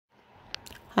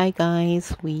Hi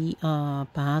guys, we are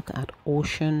back at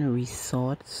Ocean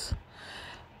Resorts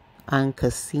and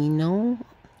Casino.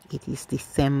 It is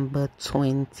December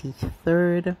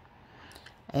 23rd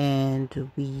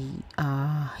and we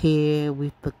are here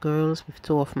with the girls, with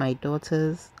two of my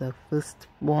daughters, the first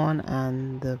one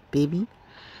and the baby.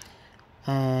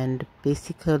 And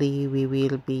basically we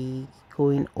will be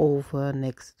going over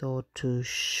next door to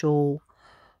Show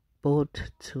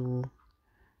Boat to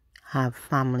have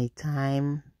family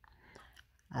time.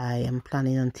 I am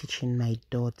planning on teaching my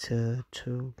daughter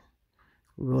to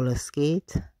roller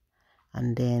skate,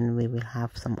 and then we will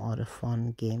have some other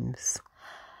fun games.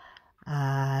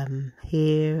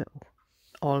 Here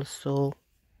also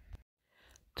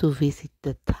to visit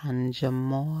the Tanja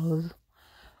Mall.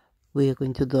 We're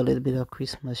going to do a little bit of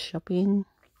Christmas shopping.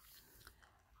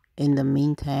 In the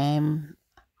meantime,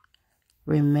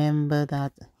 remember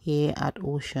that here at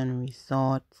Ocean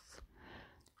Resorts,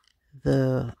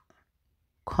 the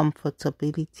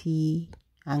comfortability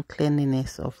and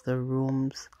cleanliness of the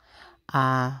rooms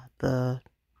are the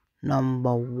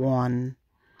number one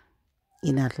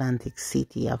in Atlantic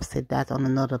City. I've said that on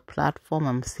another platform.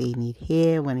 I'm saying it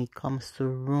here. When it comes to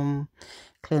room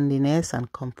cleanliness and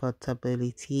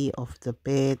comfortability of the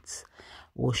beds,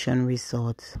 Ocean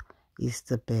Resort is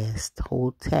the best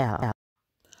hotel.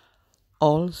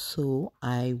 Also,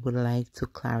 I would like to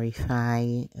clarify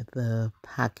the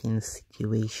parking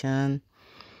situation.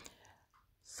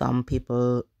 Some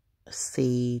people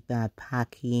say that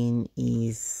parking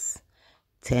is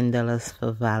 $10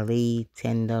 for valet,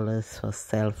 $10 for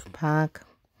self-park.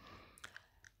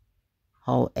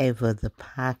 However, the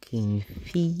parking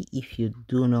fee, if you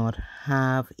do not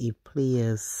have a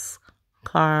player's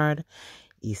card,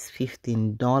 is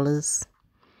 $15.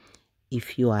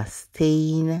 If you are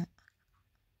staying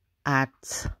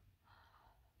at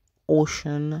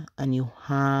Ocean and you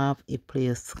have a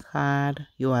player's card,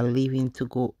 you are leaving to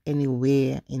go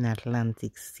anywhere in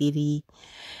Atlantic City,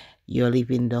 you're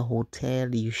leaving the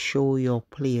hotel, you show your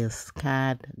player's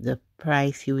card, the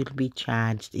price you will be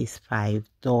charged is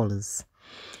 $5.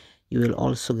 You will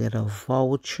also get a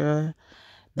voucher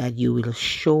that you will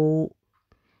show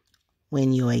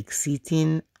when you're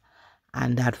exiting,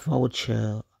 and that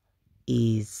voucher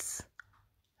is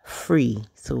free.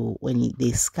 So when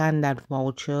they scan that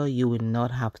voucher, you will not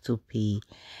have to pay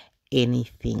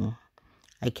anything.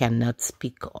 I cannot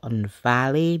speak on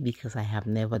valet because I have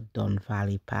never done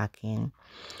valet parking.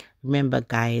 Remember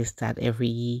guys that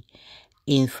every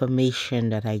information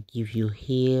that I give you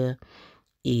here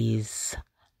is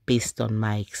based on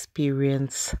my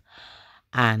experience,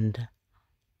 and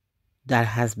that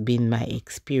has been my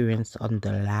experience on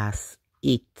the last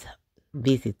 8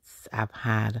 visits I've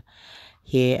had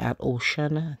here at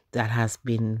Ocean. That has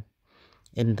been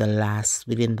within the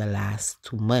last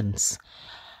 2 months.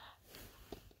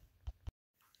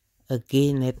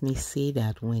 Again, let me say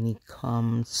that when it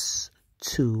comes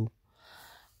to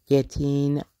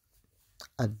getting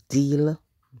a deal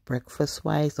breakfast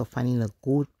wise, or finding a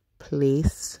good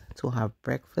place to have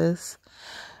breakfast,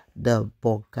 the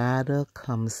Borgata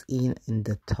comes in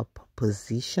the top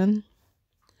position.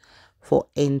 For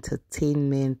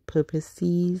entertainment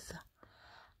purposes,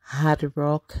 Hard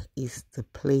Rock is the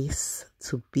place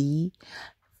to be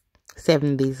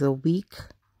 7 days a week.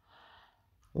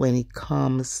 When it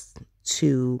comes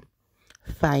to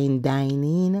fine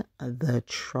dining, the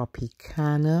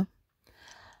Tropicana.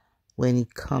 When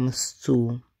it comes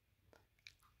to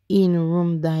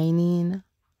in-room dining,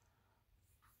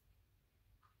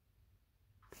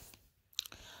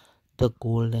 the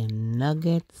Golden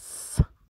Nuggets.